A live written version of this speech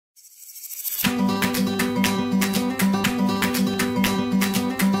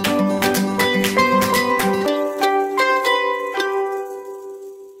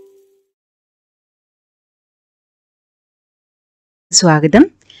സ്വാഗതം.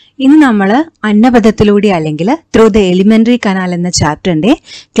 ഇന്ന് നമ്മൾ അന്നപഥത്തിലൂടെ അല്ലെങ്കിൽ ത്രൂ ദ എലിമെന്ററി കനാൽ എന്ന ചാപ്റ്ററിന്റെ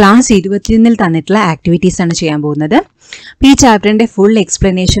ക്ലാസ് 21 തന്നിട്ടുള്ള ആക്ടിവിറ്റീസ് ആണ് ചെയ്യാൻ പോകുന്നത്. ഈ ചാപ്റ്ററിന്റെ ഫുൾ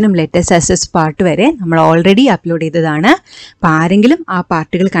എക്സ്പ്ലനേഷനും ലെറ്റേഴ്സ് അസസ് പാർട്ട് വരെ നമ്മൾ ഓൾറെഡി അപ്ലോഡ് ചെയ്തതാണ്. അപ്പോൾ ആരെങ്കിലും ആ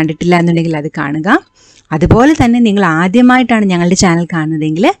പാർട്ടുകൾ കണ്ടിട്ടില്ല എന്നുണ്ടെങ്കിൽ അത് കാണുക. അതുപോലെ തന്നെ നിങ്ങൾ ആദ്യമായിട്ടാണ് ഞങ്ങളുടെ ചാനൽ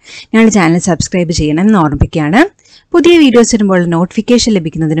കാണുന്നതെങ്കിൽ ഞങ്ങളുടെ ചാനൽ സബ്സ്ക്രൈബ് ചെയ്യണമെന്ന് ഓർമ്മിപ്പിക്കുകയാണ്. പുതിയ വീഡിയോസ് ഇടുമ്പോൾ നോട്ടിഫിക്കേഷൻ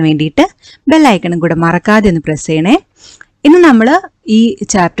ലഭിക്കുന്നതിന് വേണ്ടിയിട്ട് ബെൽ ഐക്കണും കൂടെ മറക്കാതെ ഒന്ന് പ്രസ് ചെയ്യണേ. ഇന്ന് നമ്മൾ ഈ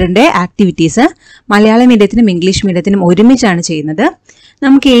ചാപ്റ്ററിന്റെ ആക്ടിവിറ്റീസ് മലയാളം മീഡിയത്തിനും ഇംഗ്ലീഷ് മീഡിയത്തിനും ഒരുമിച്ചാണ് ചെയ്യുന്നത്.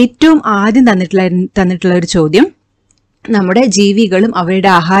 നമുക്ക് ഏറ്റവും ആദ്യം തന്നിട്ടുള്ള ഒരു ചോദ്യം നമ്മുടെ ജീവികളും അവയുടെ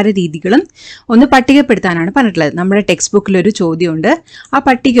ആഹാര രീതികളും ഒന്ന് പട്ടികപ്പെടുത്താനാണ് പറഞ്ഞിട്ടുള്ളത്. നമ്മുടെ ടെക്സ്റ്റ് ബുക്കിൽ ഒരു ചോദ്യമുണ്ട്, ആ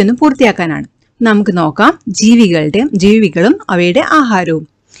പട്ടിക ഒന്ന് പൂർത്തിയാക്കാനാണ്. നമുക്ക് നോക്കാം ജീവികളും അവയുടെ ആഹാരവും.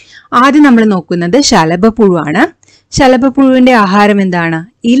 ആദ്യം നമ്മൾ നോക്കുന്നത് ശലഭപ്പുഴുവാണ്. ശലഭപ്പുഴുവിന്റെ ആഹാരം എന്താണ്?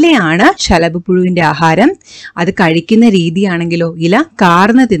 ഇലയാണ് ശലഭപ്പുഴുവിന്റെ ആഹാരം. അത് കഴിക്കുന്ന രീതിയാണെങ്കിലോ ഇല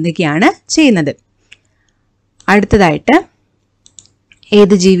കാർന്ന് തിന്നുകയാണ് ചെയ്യുന്നത്. അടുത്തതായിട്ട്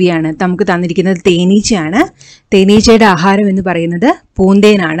ഏത് ജീവിയാണ്? നമുക്ക് തന്നിരിക്കുന്നത് തേനീച്ചയാണ്. തേനീച്ചയുടെ ആഹാരം എന്ന് പറയുന്നത്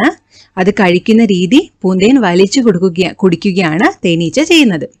പൂന്തേനാണ്. അത് കഴിക്കുന്ന രീതി പൂന്തേൻ വലിച്ചു കുടിക്കുകയാണ് തേനീച്ച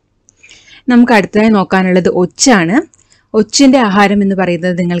ചെയ്യുന്നത്. നമുക്ക് അടുത്തതായി നോക്കാനുള്ളത് ഒച്ചാണ്. ഒച്ചിന്റെ ആഹാരം എന്ന്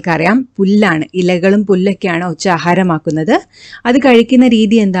പറയുന്നത് നിങ്ങൾക്കറിയാം, പുല്ലാണ്. ഇലകളും പുല്ലൊക്കെയാണ് ഒച്ച ആഹാരമാക്കുന്നത്. അത് കഴിക്കുന്ന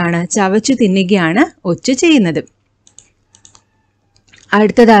രീതി എന്താണ്? ചവച്ചു തിന്നുകയാണ് ഒച്ച് ചെയ്യുന്നത്.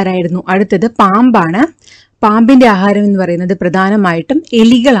 അടുത്തത് പാമ്പാണ്. പാമ്പിന്റെ ആഹാരം എന്ന് പറയുന്നത് പ്രധാനമായിട്ടും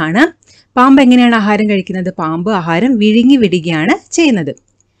എലികളാണ്. പാമ്പ് എങ്ങനെയാണ് ആഹാരം കഴിക്കുന്നത്? പാമ്പ് ആഹാരം വിഴുങ്ങി വിടുകയാണ് ചെയ്യുന്നത്.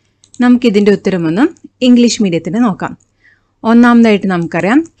 നമുക്കിതിന്റെ ഉത്തരമൊന്നും ഇംഗ്ലീഷ് മീഡിയത്തിന് നോക്കാം. ഒന്നാമതായിട്ട്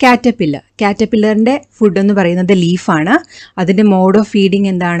നമുക്കറിയാം കാറ്റർപില്ലറിന്റെ ഫുഡ് എന്ന് പറയുന്നത് ലീഫാണ്. അതിന്റെ മോഡ് ഓഫ് ഫീഡിങ്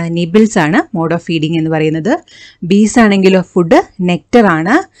എന്താണ്? നിബിൾസ് ആണ് മോഡ് ഓഫ് ഫീഡിങ് എന്ന് പറയുന്നത്. ബീസ് ആണെങ്കിലോ ഫുഡ് നെക്ടർ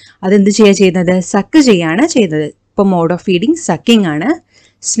ആണ്. അതെന്ത് ചെയ്യുന്നത്? സക്ക് ചെയ്യാണ് ചെയ്യുന്നത്. ഇപ്പൊ മോഡ് ഓഫ് ഫീഡിങ് സക്കിംഗ് ആണ്.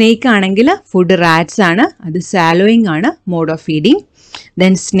 സ്നേക്ക് ആണെങ്കിൽ ഫുഡ് റാറ്റ്സ് ആണ്. അത് സാലോയിങ് ആണ് mode of feeding.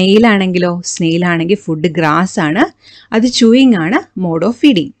 Then snail ആണെങ്കിൽ ഫുഡ് ഗ്രാസ് ആണ്. അത് ചൂയിങ് ആണ് mode of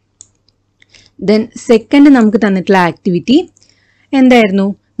feeding. Then second നമുക്ക് തന്നിട്ടുള്ള ആക്ടിവിറ്റി എന്തായിരുന്നു?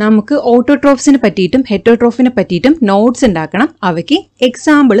 നമുക്ക് ഓട്ടോട്രോഫ്സിനെ പറ്റിയിട്ടും ഹെറ്റോട്രോഫിനെ പറ്റിയിട്ടും നോട്ട്സ് ഉണ്ടാക്കണം. അവയ്ക്ക്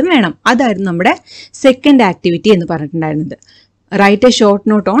എക്സാമ്പിളും വേണം. അതായിരുന്നു നമ്മുടെ സെക്കൻഡ് ആക്ടിവിറ്റി എന്ന് പറഞ്ഞിട്ടുണ്ടായിരുന്നത്. Write a short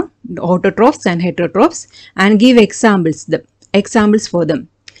note on autotrophs and ഹെറ്റോട്രോഫ്സ് and give examples for them.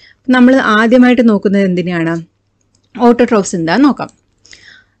 നമ്മൾ ആദ്യമായിട്ട് നോക്കുന്നത് എന്തിനാണ്? ഓട്ടോട്രോഫ്സ് എന്താന്ന് നോക്കാം.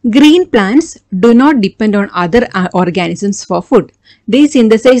 Green plants do not depend on other organisms for food. They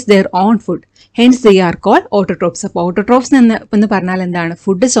synthesize their own food. Hence they are called autotrophs. അപ്പോൾ autotrophs എന്ന് പറഞ്ഞാൽ എന്താണ്?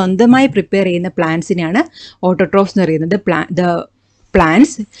 ഫുഡ് സ്വന്തമായി പ്രിപ്പയർ ചെയ്യുന്ന പ്ലാന്റ്സിനെയാണ് ഓട്ടോട്രോഫ്സ് എന്ന് പറയുന്നത്. The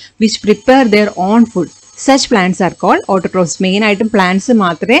plants which prepare their own food, such plants are called autotrophs. Main ആയിട്ടും plants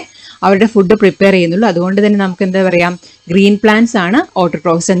മാത്രമേ അവരുടെ ഫുഡ് പ്രിപ്പയർ ചെയ്യുന്നുള്ളൂ. അതുകൊണ്ട് തന്നെ നമുക്ക് എന്താ പറയാം? ഗ്രീൻ പ്ലാന്റ്സ് ആണ്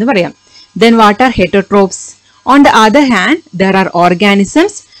ഓട്ടോട്രോഫ്സ് എന്ന് പറയാം. Then what are heterotrophs? On the other hand, there are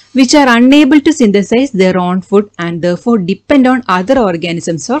organisms which are unable to synthesize their own food and therefore depend on other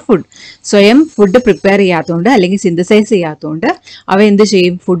organisms for food. സ്വയം ഫുഡ് പ്രിപ്പയർ ചെയ്യാത്തതുകൊണ്ട് അല്ലെങ്കിൽ synthesise ചെയ്യാത്തതുകൊണ്ട് അവ എന്ത്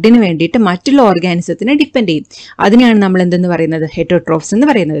ചെയ്യും? ഫുഡിന് വേണ്ടിയിട്ട് മറ്റുള്ള ഓർഗാനിസത്തിനെ ഡിപ്പെൻഡ് ചെയ്യും. അതിനെയാണ് നമ്മൾ എന്തെന്ന് പറയുന്നത്? ഹെറ്റോട്രോഫ്സ് എന്ന്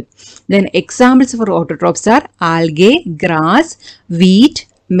പറയുന്നത്. Then examples for autotrophs R algae, grass, wheat,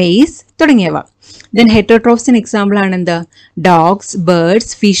 maze തുടങ്ങിയവ. ദെൻ ഹെറ്റോട്രോഫ്സിന് എക്സാമ്പിൾ ആണ് എന്ത്? Dogs,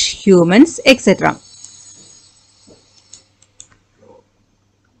 birds, fish, humans etcetera.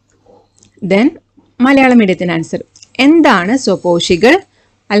 Then Malayalam മീഡിയത്തിന് answer. എന്താണ് സ്വപോഷികൾ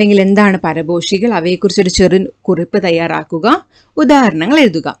അല്ലെങ്കിൽ എന്താണ് പരപോഷികൾ? അവയെക്കുറിച്ചൊരു ചെറു കുറിപ്പ് തയ്യാറാക്കുക, ഉദാഹരണങ്ങൾ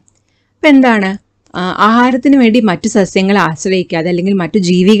എഴുതുക. അപ്പം എന്താണ്? ആഹാരത്തിന് വേണ്ടി മറ്റു സസ്യങ്ങളെ ആശ്രയിക്കാതെ അല്ലെങ്കിൽ മറ്റു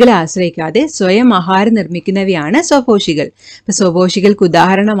ജീവികളെ ആശ്രയിക്കാതെ സ്വയം ആഹാരം നിർമ്മിക്കുന്നവയാണ് സ്വപോഷികൾ. ഇപ്പം സ്വപോഷികൾക്ക്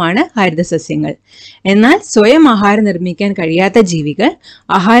ഉദാഹരണമാണ് ഹരിതസസ്യങ്ങൾ. എന്നാൽ സ്വയം ആഹാരം നിർമ്മിക്കാൻ കഴിയാത്ത ജീവികൾ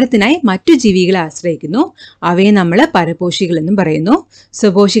ആഹാരത്തിനായി മറ്റു ജീവികളെ ആശ്രയിക്കുന്നു. അവയെ നമ്മൾ പരപോഷികൾ എന്നും പറയുന്നു.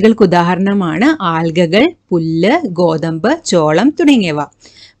 സ്വപോഷികൾക്ക് ഉദാഹരണമാണ് ആൽഗകൾ, പുല്ല്, ഗോതമ്പ്, ചോളം തുടങ്ങിയവ.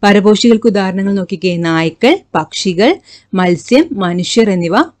 പരപോഷികൾക്ക് ഉദാഹരണങ്ങൾ നോക്കിക്കേ. നായ്ക്കൾ, പക്ഷികൾ, മത്സ്യം, മനുഷ്യർ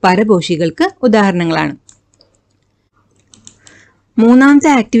എന്നിവ പരപോഷികൾക്ക് ഉദാഹരണങ്ങളാണ്. മൂന്നാമത്തെ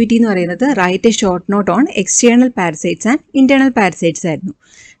ആക്ടിവിറ്റി എന്ന് പറയുന്നത് write a short note on external parasites and internal parasites ആയിരുന്നു.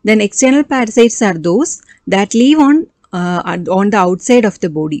 Then external parasites are those that leave on the outside of the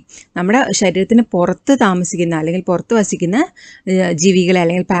body. നമ്മുടെ ശരീരത്തിന് പുറത്ത് താമസിക്കുന്ന അല്ലെങ്കിൽ പുറത്ത് വസിക്കുന്ന ജീവികളെ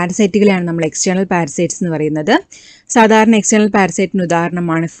അല്ലെങ്കിൽ പാരസൈറ്റുകളെയാണ് നമ്മൾ എക്സ്റ്റേണൽ പാരസൈറ്റ്സ് എന്ന് പറയുന്നത്. സാധാരണ എക്സ്റ്റേണൽ പാരസൈറ്റിന്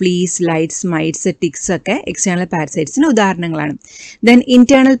ഉദാഹരണമാണ് ഫ്ലീസ്, ലൈറ്റ്സ്, മൈറ്റ്സ്, ടിക്സ് ഒക്കെ എക്സ്റ്റേണൽ പാരസൈറ്റ്സിന് ഉദാഹരണങ്ങളാണ്. ദെൻ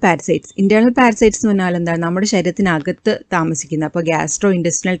ഇന്റേണൽ പാരസൈറ്റ്സ് എന്ന് പറഞ്ഞാൽ എന്താണ്? നമ്മുടെ ശരീരത്തിനകത്ത് താമസിക്കുന്ന, അപ്പോൾ ഗ്യാസ്ട്രോ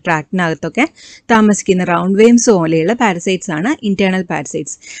ഇൻഡസ്ട്രിയൽ ട്രാക്റ്റിനകത്തൊക്കെ താമസിക്കുന്ന റൗണ്ട് വേംസ് പോലെയുള്ള പാരസൈറ്റ്സ് ആണ് internal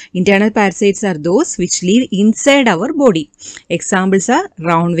parasites. Internal parasites are those which leave inside our body. Examples are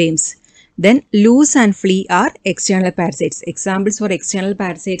roundworms. Then loose and flea are external parasites. Examples for external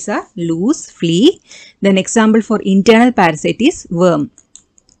parasites are loose, flea. Then example for internal parasite is worm.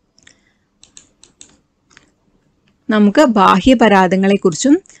 നമുക്ക്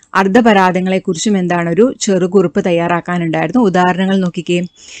ബാഹ്യപരാദങ്ങളെക്കുറിച്ചും അർദ്ധപരാദങ്ങളെക്കുറിച്ചും എന്താണ് ഒരു ചെറുകുറിപ്പ് തയ്യാറാക്കാനുണ്ടായിരുന്നു. ഉദാഹരണങ്ങൾ നോക്കിക്കേ.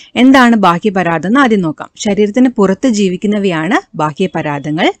 എന്താണ് ബാഹ്യപരാദം എന്ന് ആദ്യം നോക്കാം. ശരീരത്തിന് പുറത്ത് ജീവിക്കുന്നവയാണ്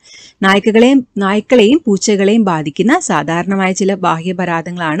ബാഹ്യപരാദങ്ങൾ. നായ്ക്കളെയും പൂച്ചകളെയും ബാധിക്കുന്ന സാധാരണമായ ചില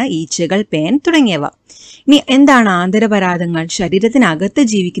ബാഹ്യപരാദങ്ങളാണ് ഈച്ചകൾ, പേൻ തുടങ്ങിയവ. ഇനി എന്താണ് ആന്തരപരാദങ്ങൾ? ശരീരത്തിനകത്ത്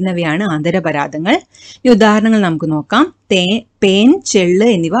ജീവിക്കുന്നവയാണ് ആന്തരപരാദങ്ങൾ. ഈ ഉദാഹരണങ്ങൾ നമുക്ക് നോക്കാം. പേൻ, ചെള്ള്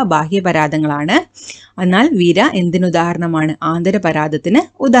എന്നിവ ബാഹ്യപരാദങ്ങളാണ്. എന്നാൽ വിര എന്തിനുദാഹരണമാണ്? ആന്തരപരാദത്തിന്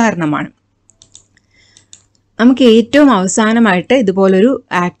ഉദാഹരണമാണ്. നമുക്ക് ഏറ്റവും അവസാനമായിട്ട് ഇതുപോലൊരു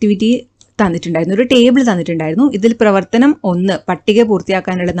ആക്ടിവിറ്റി തന്നിട്ടുണ്ടായിരുന്നു, ഒരു ടേബിൾ തന്നിട്ടുണ്ടായിരുന്നു. ഇതിൽ പ്രവർത്തനം 1 പട്ടിക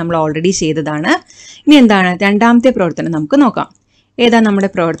പൂർത്തിയാക്കാനുള്ളത് നമ്മൾ ഓൾറെഡി ചെയ്തതാണ്. ഇനി എന്താണ് രണ്ടാമത്തെ പ്രവർത്തനം നമുക്ക് നോക്കാം. ഏതാ നമ്മുടെ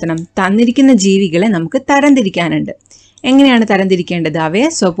പ്രവർത്തനം? തന്നിരിക്കുന്ന ജീവികളെ നമുക്ക് തരംതിരിക്കാനുണ്ട്. എങ്ങനെയാണ് തരംതിരിക്കേണ്ടത്? അവയെ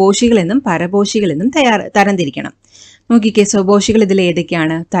സ്വപോഷികളെന്നും പരപോഷികളെന്നും തരംതിരിക്കണം. നോക്കിക്കേ, സ്വപോഷികൾ ഇതിൽ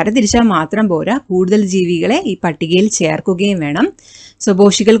ഏതൊക്കെയാണ്? തരംതിരിച്ചാൽ മാത്രം പോരാ, കൂടുതൽ ജീവികളെ ഈ പട്ടികയിൽ ചേർക്കുകയും വേണം.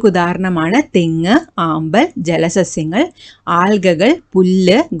 സ്വപോഷികൾക്ക് ഉദാഹരണമാണ് തെങ്ങ്, ആമ്പൽ, ജലസസ്യങ്ങൾ, ആൽഗകൾ,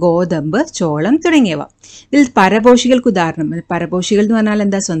 പുല്ല്, ഗോതമ്പ്, ചോളം തുടങ്ങിയവ. ഇതിൽ പരപോഷികൾക്ക് ഉദാഹരണം, പരപോഷികൾ എന്ന് പറഞ്ഞാൽ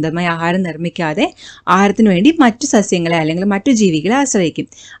എന്താ? സ്വന്തമായി ആഹാരം നിർമ്മിക്കാതെ ആഹാരത്തിന് വേണ്ടി മറ്റു സസ്യങ്ങളെ അല്ലെങ്കിൽ മറ്റു ജീവികളെ ആശ്രയിക്കും.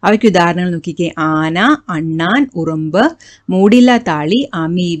 അവയ്ക്ക് ഉദാഹരണങ്ങൾ നോക്കിക്കേ. ആന, അണ്ണാൻ, ഉറുമ്പ്, മൂടില്ല താളി,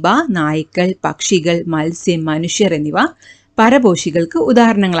 അമീബ, നായ്ക്കൾ, പക്ഷികൾ, മത്സ്യം, മനുഷ്യർ എന്നിവ പരപോഷികൾക്ക്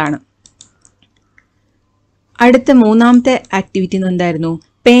ഉദാഹരണങ്ങളാണ്. അടുത്ത മൂന്നാമത്തെ ആക്ടിവിറ്റി എന്തായിരുന്നു?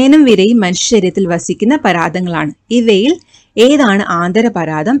 പേനും വിരയും മനുഷ്യ ശരീരത്തിൽ വസിക്കുന്ന പരാദങ്ങളാണ്. ഇവയിൽ ഏതാണ്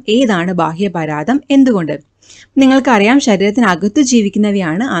ആന്തരപരാദം, ഏതാണ് ബാഹ്യപരാദം, എന്തുകൊണ്ട്? നിങ്ങൾക്കറിയാം, ശരീരത്തിനകത്ത്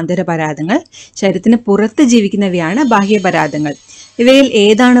ജീവിക്കുന്നവയാണ് ആന്തരപരാദങ്ങൾ, ശരീരത്തിന് പുറത്ത് ജീവിക്കുന്നവയാണ് ബാഹ്യപരാദങ്ങൾ. ഇവയിൽ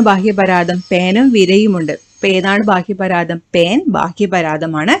ഏതാണ് ബാഹ്യപരാദം? പേനും വിരയുമുണ്ട്. ഇപ്പൊ ഏതാണ് ബാഹ്യപരാദം? പേൻ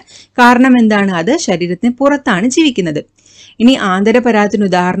ബാഹ്യപരാദമാണ്. കാരണം എന്താണ്? അത് ശരീരത്തിന് പുറത്താണ് ജീവിക്കുന്നത്. ഇനി ആന്തരപരാദത്തിന്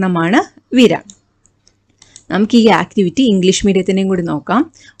ഉദാഹരണമാണ് വിര. നമുക്ക് ഈ ആക്ടിവിറ്റി ഇംഗ്ലീഷ് മീഡിയത്തിനെയും കൂടി നോക്കാം.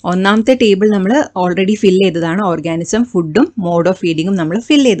 ഒന്നാമത്തെ ടേബിൾ നമ്മൾ ഓൾറെഡി ഫില്ല് ചെയ്തതാണ്. ഓർഗാനിസം, ഫുഡും മോഡ് ഓഫ് ഫീഡിങ്ങും നമ്മൾ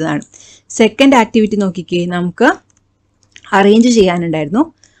ഫില്ല് ചെയ്തതാണ്. സെക്കൻഡ് ആക്ടിവിറ്റി നോക്കിക്കേ, നമുക്ക് അറേഞ്ച് ചെയ്യാനുണ്ടായിരുന്നു.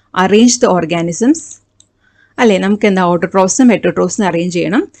 അറേഞ്ച് ദ ഓർഗാനിസംസ് അല്ലേ? നമുക്ക് എന്താ ഓട്ടോട്രോഫ്സും ഹെറ്ററോട്രോഫ്സും അറേഞ്ച്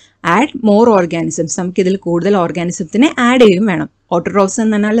ചെയ്യണം. ആഡ് മോർ ഓർഗാനിസംസ്, നമുക്ക് ഇതിൽ കൂടുതൽ ഓർഗാനിസത്തിനെ ആഡ് ചെയ്യുകയും വേണം. ഓട്ടോട്രോഫ്സ്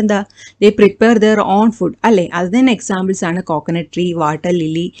എന്ന് പറഞ്ഞാൽ എന്താ? ദേ പ്രിപ്പയർ ദെയർ ഓൺ ഫുഡ് അല്ലേ? അത് തന്നെ എക്സാമ്പിൾസ് ആണ് coconut tree, water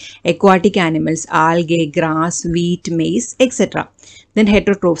lily, aquatic animals, algae, grass, wheat, maize, etc. Then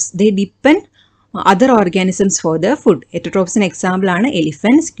heterotrophs, they depend other organisms for their food. Heterotrophs in example ആണ്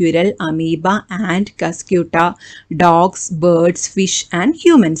elephant, squirrel, amoeba, ant, cuscuta, dogs, birds, fish and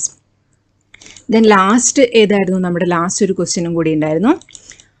humans. Then last ഏതായിരുന്നു? നമ്മുടെ last ഒരു ക്വസ്റ്റ്യനും കൂടി ഉണ്ടായിരുന്നു.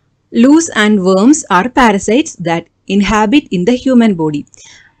 Loose and worms are parasites that inhabit in the human body.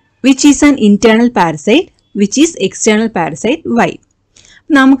 Which is an internal parasite? Which is external parasite? Why?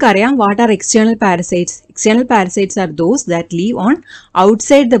 നമുക്കറിയാം, what are external parasites? External parasites are those that live on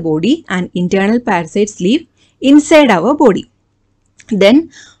outside the body and internal parasites live inside our body. Then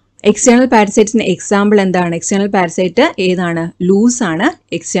external parasites ന് example എന്താണ്? External parasite ഏതാണ്? Loose ആണ്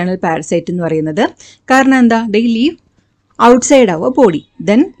external parasite എന്ന് പറയുന്നത്. കാരണം എന്താ? they live outside our body.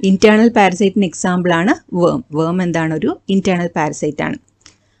 Then internal parasite ന് example ആണ് worm. worm എന്താണ്? ഒരു internal parasite ആണ്.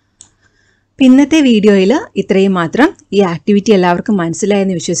 ഇന്നത്തെ വീഡിയോയിൽ ഇത്രയും മാത്രം. ഈ ആക്ടിവിറ്റി എല്ലാവർക്കും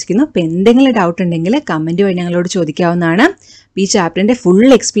മനസ്സിലായെന്ന് വിശ്വസിക്കുന്നു. അപ്പോൾ എന്തെങ്കിലും ഡൗട്ട് ഉണ്ടെങ്കിൽ കമൻറ്റ് വഴി ഞങ്ങളോട് ചോദിക്കാവുന്നതാണ്. ഈ ചാപ്റ്ററിൻ്റെ ഫുൾ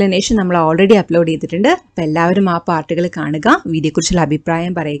എക്സ്പ്ലനേഷൻ നമ്മൾ ഓൾറെഡി അപ്ലോഡ് ചെയ്തിട്ടുണ്ട്. അപ്പോൾ എല്ലാവരും ആ പാർട്ടുകൾ കാണുക, വീഡിയോയെക്കുറിച്ചുള്ള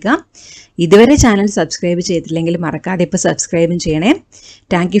അഭിപ്രായം പറയുക. ഇതുവരെ ചാനൽ സബ്സ്ക്രൈബ് ചെയ്തിട്ടില്ലെങ്കിൽ മറക്കാതെ ഇപ്പോൾ സബ്സ്ക്രൈബും ചെയ്യണേ.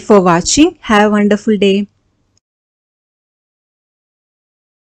 Thank you for watching. Have A wonderful day.